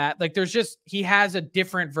side of that. Like, he has a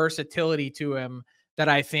different versatility to him that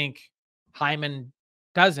I think Hyman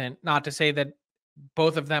doesn't. Not to say that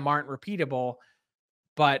both of them aren't repeatable,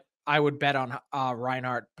 but I would bet on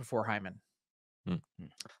Reinhart before Hyman. So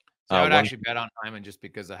I would actually bet on Hyman just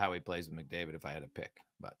because of how he plays with McDavid if I had to pick.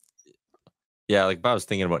 But yeah, like if I was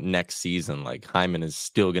thinking about next season, like Hyman is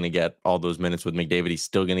still going to get all those minutes with McDavid. He's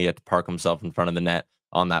still going to get to park himself in front of the net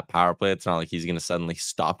on that power play. It's not like he's going to suddenly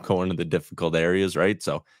stop going to the difficult areas, right?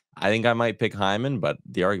 So I think I might pick Hyman, but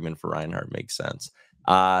the argument for Reinhart makes sense.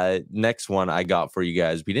 Next one I got for you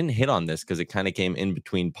guys. We didn't hit on this because it kind of came in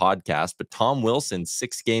between podcasts, but Tom Wilson,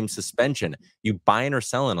 6-game suspension. You buying or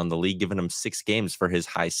selling on the league, giving him 6 games for his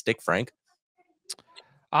high stick, Frank?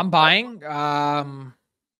 I'm buying.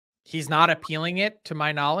 He's not appealing it to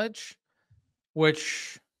my knowledge,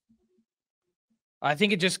 which I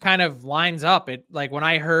think it just kind of lines up. It, like, when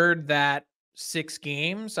I heard that 6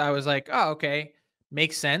 games, I was like, oh, okay,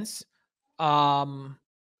 makes sense.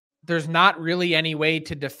 There's not really any way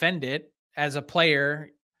to defend it as a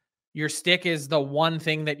player. Your stick is the one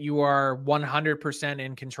thing that you are 100%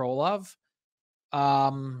 in control of.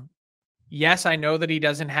 Yes, I know that he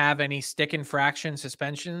doesn't have any stick infraction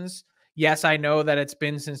suspensions. Yes, I know that it's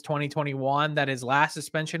been since 2021 that his last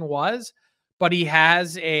suspension was, but he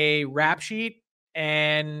has a rap sheet,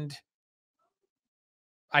 and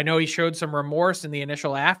I know he showed some remorse in the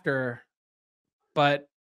initial after, but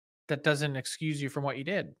that doesn't excuse you from what you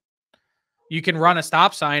did. You can run a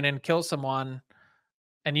stop sign and kill someone,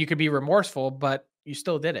 and you could be remorseful, but you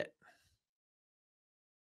still did it.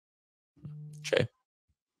 Okay.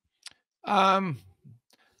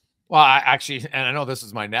 Well, I actually, and I know this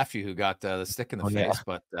is my nephew who got the stick in the face,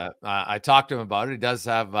 but I talked to him about it. He does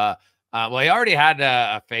have, well, he already had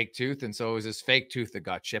a fake tooth, and so it was his fake tooth that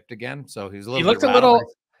got chipped again. So he was a little. He looked a little.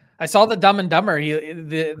 I saw the Dumb and Dumber.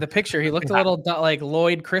 The picture. He looked a little like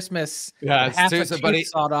Lloyd Christmas. Yeah, half a so, tooth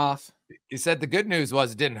sawed off. He said the good news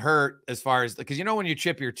was it didn't hurt as far as, because when you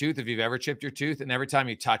chip your tooth, if you've ever chipped your tooth, and every time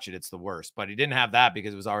you touch it, it's the worst. But he didn't have that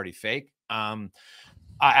because it was already fake. I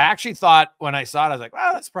actually thought when I saw it, I was like,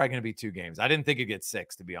 well, that's probably going to be 2 games. I didn't think it'd get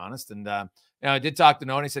 6, to be honest. And I did talk to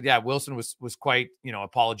Noah, and he said, yeah, Wilson was quite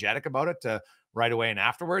apologetic about it right away and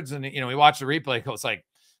afterwards. And he watched the replay. It was like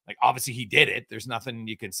obviously he did it. There's nothing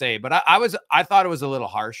you can say. But I thought it was a little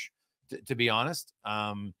harsh, to be honest.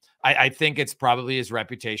 I think it's probably his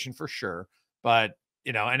reputation for sure. But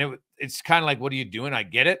and it's kind of like, what are you doing? I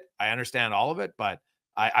get it. I understand all of it. But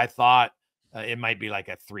I thought it might be like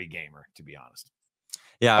a 3-gamer, to be honest.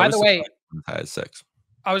 Yeah. By the way, I had 6.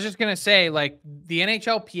 I was just going to say, like, the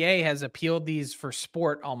NHLPA has appealed these for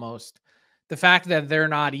sport almost. The fact that they're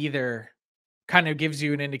not either kind of gives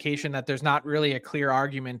you an indication that there's not really a clear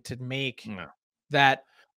argument to make that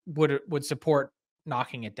would support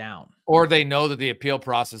knocking it down. Or they know that the appeal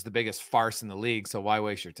process is the biggest farce in the league, so why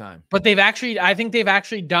waste your time? But I think they've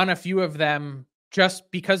actually done a few of them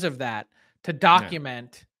just because of that, to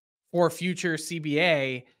document for future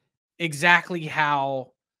CBA exactly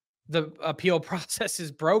how the appeal process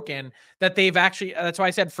is broken, that they've actually, that's why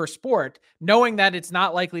I said for sport, knowing that it's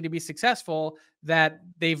not likely to be successful, that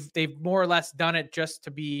they've more or less done it just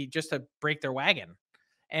to break their wagon.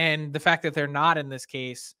 And the fact that they're not in this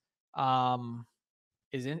case,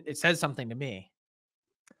 it says something to me.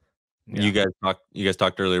 Yeah. You guys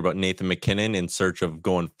talked earlier about Nathan MacKinnon in search of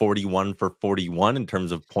going 41 for 41 in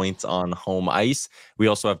terms of points on home ice. We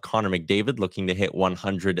also have Connor McDavid looking to hit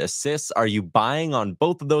 100 assists. Are you buying on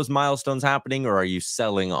both of those milestones happening, or are you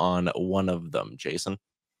selling on one of them, Jason?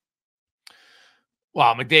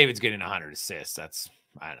 Well, McDavid's getting 100 assists.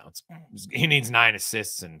 I don't know. He needs 9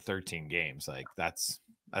 assists in 13 games. Like that's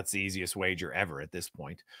the easiest wager ever at this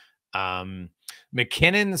point.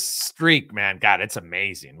 MacKinnon's streak, man, God, it's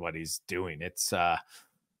amazing what he's doing. It's I'd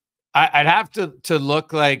have to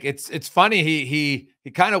look like it's funny. He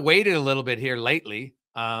kind of waited a little bit here lately.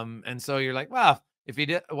 And so you're like, well, if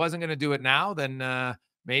he wasn't going to do it now, then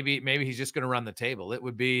maybe he's just going to run the table. It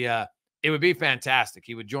would be fantastic.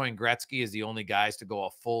 He would join Gretzky as the only guys to go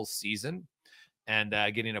a full season and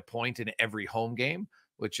getting a point in every home game,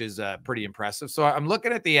 which is pretty impressive. So I'm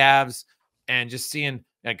looking at the Avs and just seeing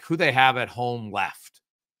like who they have at home left.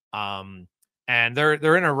 And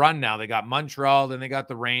they're in a run now. They got Montreal, then they got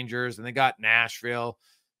the Rangers, and they got Nashville.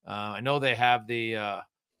 I know they have the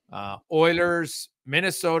Oilers,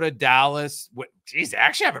 Minnesota, Dallas. Geez, they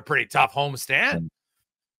actually have a pretty tough home stand.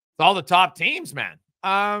 It's all the top teams, man.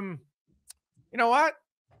 You know what?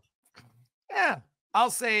 Yeah,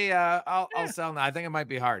 I'll say I'll sell now. I think it might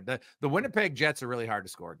be hard. The Winnipeg Jets are really hard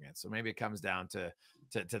to score against, so maybe it comes down to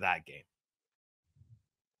that game.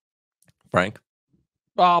 Frank?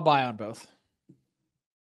 I'll buy on both.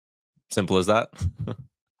 Simple as that.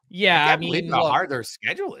 Yeah, I mean, how hard their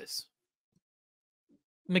schedule is.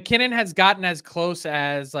 MacKinnon has gotten as close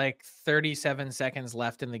as like 37 seconds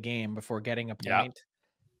left in the game before getting a point. Yeah.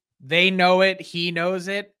 They know it. He knows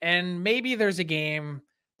it. And maybe there's a game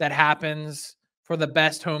that happens for the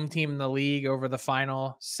best home team in the league over the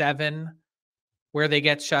final 7 where they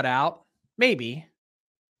get shut out. Maybe.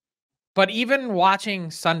 But even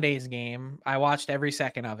watching Sunday's game, I watched every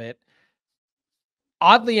second of it.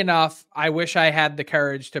 Oddly enough, I wish I had the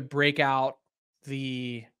courage to break out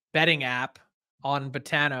the betting app on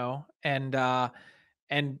Betano and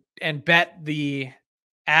bet the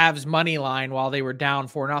Avs money line while they were down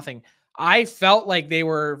 4-0. I felt like they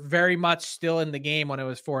were very much still in the game when it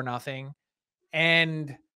was 4-0.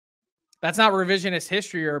 And that's not revisionist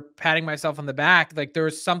history or patting myself on the back. Like there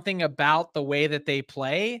was something about the way that they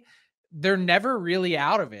play. They're never really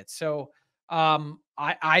out of it. So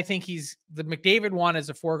I think the McDavid one is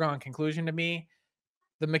a foregone conclusion to me.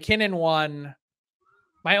 The MacKinnon one,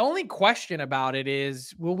 my only question about it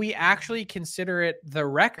is, will we actually consider it the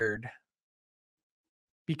record?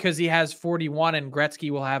 Because he has 41 and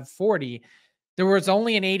Gretzky will have 40. There was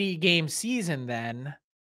only an 80-game season then,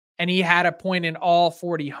 and he had a point in all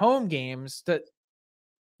 40 home games. That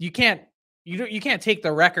you can't take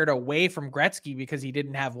the record away from Gretzky because he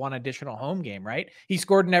didn't have one additional home game, right? He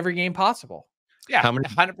scored in every game possible. Yeah,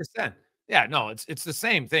 100%. Yeah, no, it's the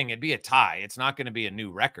same thing. It'd be a tie. It's not going to be a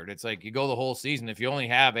new record. It's like you go the whole season. If you only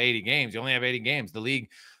have 80 games, you only have 80 games. The league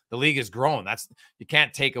is growing. You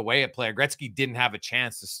can't take away a player. Gretzky didn't have a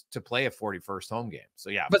chance to play a 41st home game. So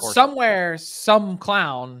yeah, but somewhere, some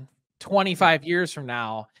clown 25 years from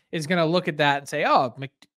now is going to look at that and say, "Oh,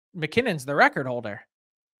 MacKinnon's the record holder."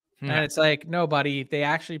 And it's like, no, buddy, they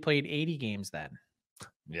actually played 80 games then.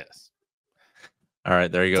 Yes. All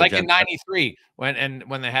right, there you It's go. like in '93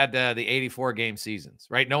 when they had the 84 game seasons,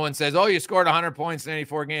 right? No one says, "Oh, you scored 100 points in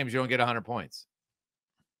 84 games, you don't get 100 points."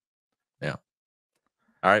 Yeah.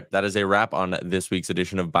 All right, that is a wrap on this week's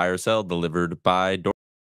edition of Buy or Sell, delivered by Door.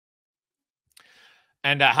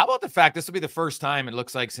 And how about the fact this will be the first time it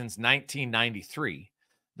looks like since 1993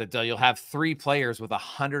 that you'll have 3 players with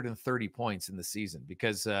 130 points in the season,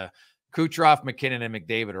 because Kucherov, MacKinnon, and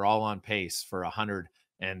McDavid are all on pace for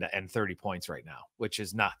 130 points right now, which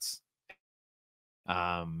is nuts. You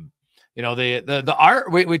know, the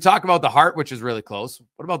Art, we talk about the Hart, which is really close.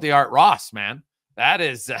 What about the Art Ross, man? That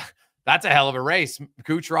is that's a hell of a race.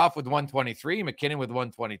 Kucherov with 123, MacKinnon with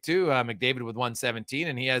 122, McDavid with 117,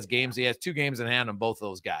 and he has 2 games in hand on both of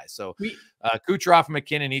those guys. So Kucherov and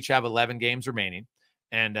MacKinnon each have 11 games remaining,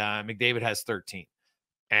 and McDavid has 13.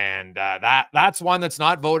 And that's one that's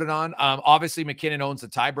not voted on. Obviously, MacKinnon owns the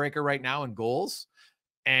tiebreaker right now in goals.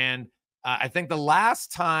 And I think the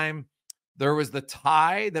last time there was the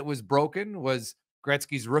tie that was broken was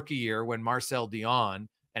Gretzky's rookie year, when Marcel Dion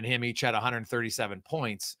and him each had 137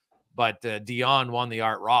 points. But Dion won the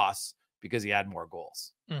Art Ross because he had more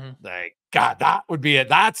goals. Like, God, that would be it.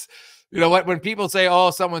 That's, you know what, when people say, oh,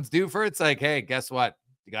 someone's due for it, it's like, hey, guess what?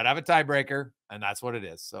 You got to have a tiebreaker, and that's what it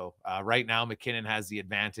is. So right now, MacKinnon has the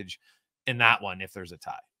advantage in that one if there's a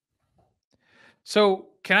tie. So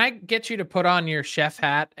can I get you to put on your chef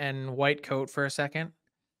hat and white coat for a second?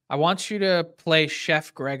 I want you to play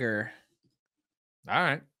Chef Gregor. All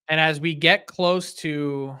right. And as we get close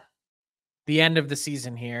to the end of the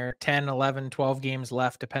season here, 10, 11, 12 games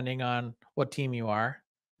left, depending on what team you are.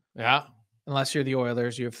 Yeah. Unless you're the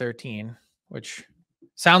Oilers, you have 13, which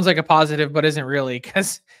sounds like a positive, but isn't really,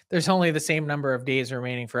 because there's only the same number of days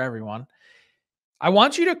remaining for everyone. I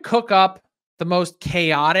want you to cook up the most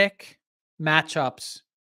chaotic matchups,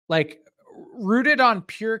 like rooted on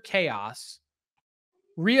pure chaos.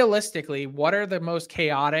 Realistically, what are the most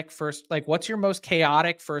chaotic what's your most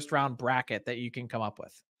chaotic first round bracket that you can come up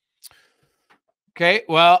with? Okay,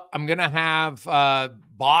 well, I'm going to have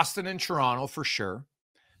Boston and Toronto for sure.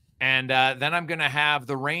 And then I'm going to have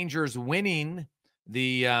the Rangers winning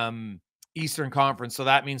the Eastern Conference. So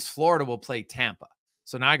that means Florida will play Tampa.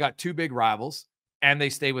 So now I got 2 big rivals, and they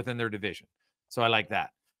stay within their division. So I like that.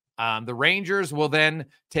 The Rangers will then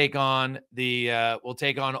take on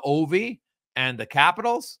Ovi and the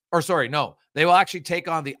Capitals. Or sorry, no, they will actually take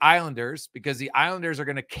on the Islanders, because the Islanders are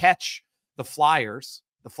going to catch the Flyers.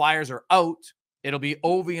 The Flyers are out. It'll be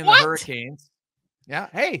Ovi and the Hurricanes. Yeah.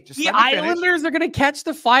 Hey, just the Islanders are going to catch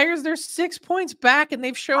the Flyers. They're 6 points back, and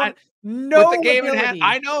they've shown no with the game ability. in hand.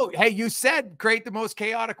 I know. Hey, you said create the most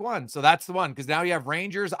chaotic one. So that's the one, because now you have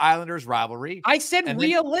Rangers, Islanders rivalry. I said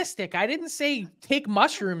realistic. I didn't say take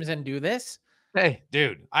mushrooms and do this. Hey,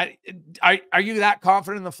 dude, are you that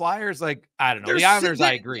confident in the Flyers? Like, I don't know. The Islanders,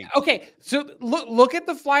 I agree. Okay, so look at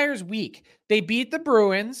the Flyers week. They beat the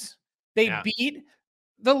Bruins. They beat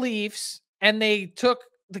the Leafs. And they took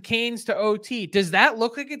the Canes to OT. Does that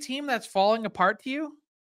look like a team that's falling apart to you?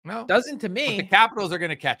 No. Doesn't to me. But the Capitals are going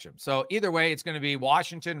to catch them. So either way, it's going to be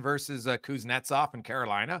Washington versus Kuznetsov in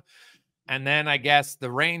Carolina. And then I guess the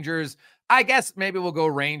Rangers, I guess maybe we'll go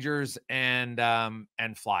Rangers and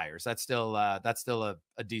Flyers. That's still a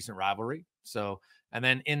decent rivalry. So, and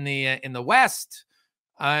then in the West,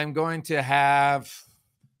 I'm going to have,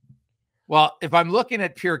 well, if I'm looking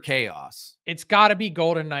at pure chaos, it's got to be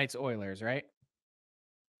Golden Knights Oilers, right?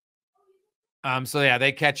 So yeah,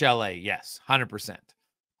 they catch LA. Yes, 100%.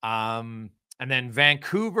 And then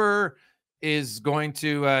Vancouver is going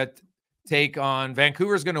to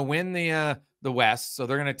Vancouver's going to win the West. So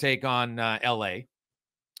they're going to take on LA.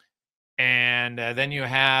 And then you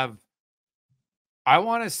have, I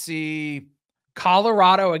want to see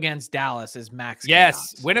Colorado against Dallas is max.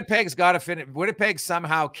 Yes. chaos. Winnipeg's got to finish. Winnipeg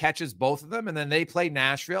somehow catches both of them, and then they play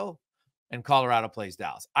Nashville and Colorado plays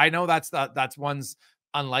Dallas. I know that's one's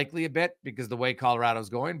unlikely a bit because the way Colorado's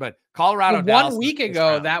going, but Colorado, Dallas 1 week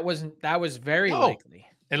ago, that was very likely.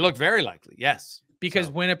 It looked very likely. Yes. Because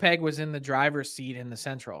Winnipeg was in the driver's seat in the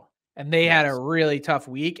Central, and they had a really tough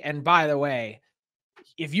week. And by the way,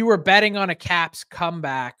 if you were betting on a Caps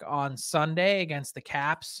comeback on Sunday against the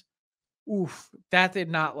Caps, oof, that did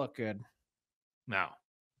not look good. No.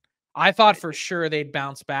 I thought for sure they'd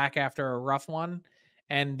bounce back after a rough one,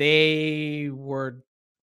 and they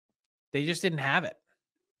just didn't have it.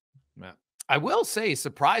 Yeah. I will say,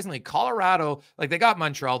 surprisingly, Colorado, like they got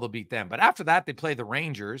Montreal, they'll beat them. But after that, they play the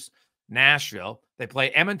Rangers, Nashville, they play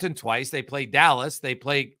Edmonton twice, they play Dallas, they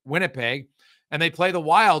play Winnipeg, and they play the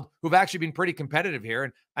Wild, who've actually been pretty competitive here.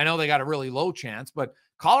 And I know they got a really low chance, but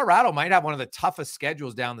Colorado might have one of the toughest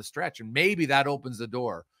schedules down the stretch, and maybe that opens the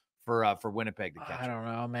door for Winnipeg to catch I them. don't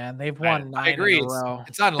know, man. They've won 9 agree. in a row.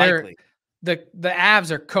 It's unlikely. The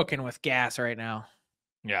Avs are cooking with gas right now.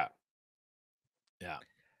 Yeah.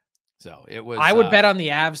 So it was. I would bet on the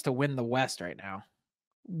Avs to win the West right now,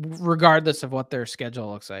 regardless of what their schedule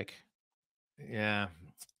looks like. Yeah,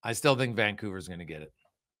 I still think Vancouver's going to get it.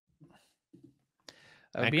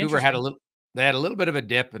 Vancouver They had a little bit of a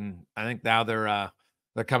dip, and I think now they're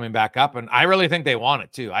coming back up, and I really think they want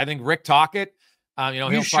it too. I think Rick Tocchet,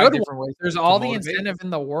 he'll find different ways. There's all the incentive in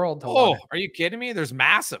the world to win it. Are you kidding me? There's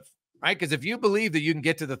massive, right? Because if you believe that you can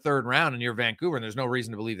get to the third round and you're Vancouver, and there's no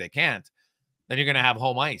reason to believe they can't, then you're going to have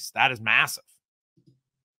home ice. That is massive.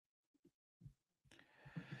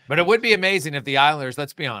 But it would be amazing if the Islanders,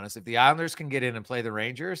 let's be honest, if the Islanders can get in and play the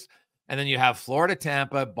Rangers, and then you have Florida,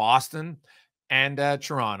 Tampa, Boston, and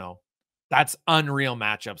Toronto. That's unreal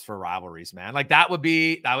matchups for rivalries, man. Like that would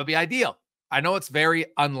be ideal. I know it's very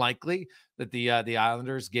unlikely that the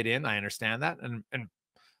Islanders get in. I understand that, and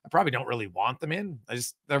I probably don't really want them in.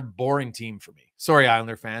 They're a boring team for me. Sorry,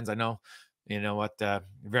 Islander fans. I know, you know what, a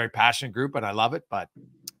very passionate group, and I love it, but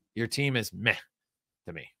your team is meh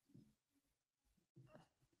to me.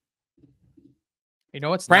 You know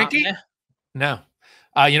what's Frankie? Not meh?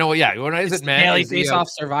 No. You know what? Yeah. What is it, man? Daily face-off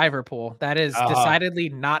survivor pool. That is decidedly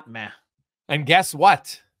not meh. And guess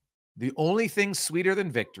what? The only thing sweeter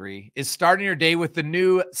than victory is starting your day with the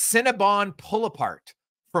new Cinnabon pull-apart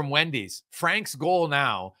from Wendy's. Frank's goal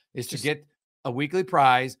now is to get a weekly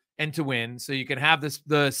prize and to win. So you can have the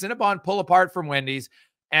Cinnabon pull-apart from Wendy's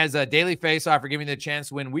as a daily face-off for giving you the chance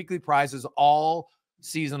to win weekly prizes all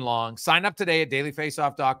season long. Sign up today at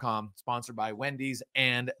dailyfaceoff.com, sponsored by Wendy's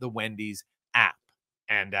and the Wendy's app.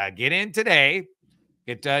 And get in today.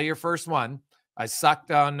 Get your first one. I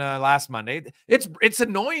sucked on last Monday. It's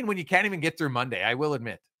annoying when you can't even get through Monday. I will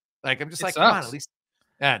admit. Like I'm just like, come on, at least.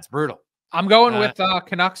 Yeah, it's brutal. I'm going with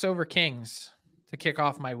Canucks over Kings to kick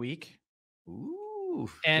off my week. Ooh,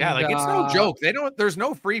 and yeah, like it's no joke. There's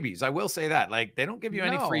no freebies. I will say that. Like they don't give you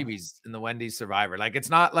any freebies in the Wendy's Survivor. Like it's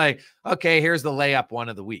not like, okay, here's the layup one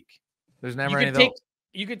of the week. There's never any of those.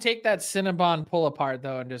 You could take that Cinnabon pull apart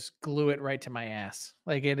though and just glue it right to my ass.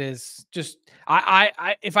 Like it is just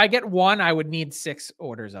I if I get one, I would need 6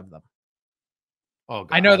 orders of them. Oh,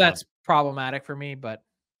 God, I know that's problematic for me, but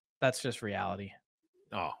that's just reality.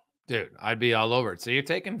 Oh, dude, I'd be all over it. So you're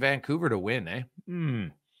taking Vancouver to win, eh?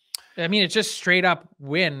 I mean, it's just straight up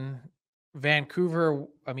win. Vancouver,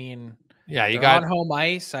 I mean, yeah, you got on home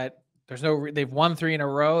ice. They've won 3 in a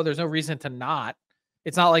row. There's no reason to not.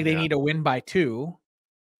 It's not like they need to win by 2.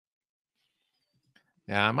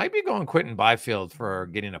 Yeah, I might be going Quentin Byfield for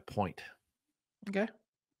getting a point. Okay.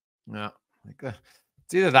 Yeah,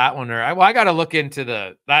 it's either that one or I got to look into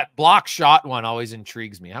that block shot one. Always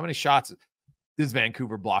intrigues me. How many shots is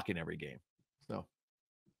Vancouver blocking every game? So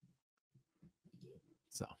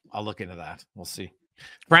I'll look into that. We'll see.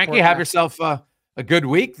 Frankie, have yourself a good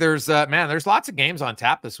week. There's lots of games on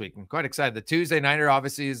tap this week. I'm quite excited. The Tuesday nighter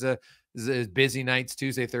obviously is busy nights.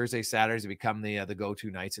 Tuesday, Thursday, Saturdays become the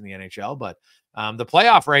go-to nights in the NHL. But the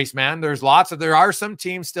playoff race, man, there are some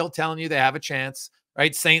teams still telling you they have a chance,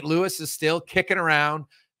 right? St. Louis is still kicking around,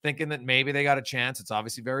 thinking that maybe they got a chance. It's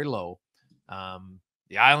obviously very low.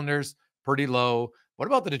 The Islanders, pretty low. What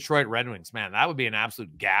about the Detroit Red Wings? Man, that would be an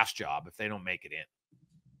absolute gas job if they don't make it in.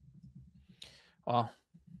 Well,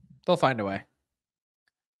 they'll find a way.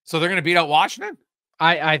 So they're going to beat out Washington?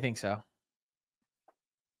 I think so.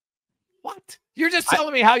 What? You're just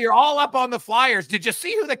telling me how you're all up on the Flyers. Did you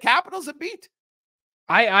see who the Capitals have beat?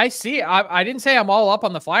 I see. I didn't say I'm all up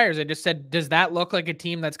on the Flyers. I just said, does that look like a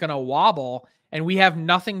team that's going to wobble? And we have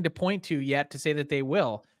nothing to point to yet to say that they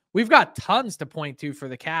will. We've got tons to point to for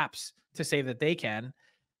the Caps to say that they can.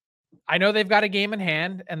 I know they've got a game in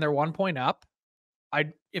hand and they're 1 point up.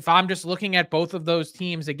 If I'm just looking at both of those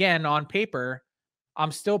teams again on paper,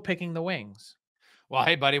 I'm still picking the Wings. Well,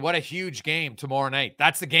 hey, buddy, what a huge game tomorrow night.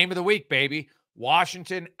 That's the game of the week, baby.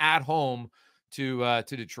 Washington at home to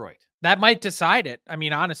Detroit. That might decide it. I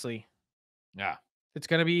mean, honestly. Yeah.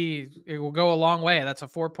 It will go a long way. That's a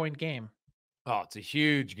 4-point game. Oh, it's a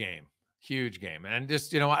huge game. Huge game. And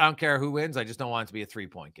just, I don't care who wins. I just don't want it to be a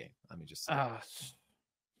 3-point game. Let me just say.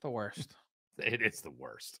 The worst. It is the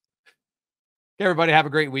worst. Okay, everybody, have a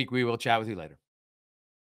great week. We will chat with you later.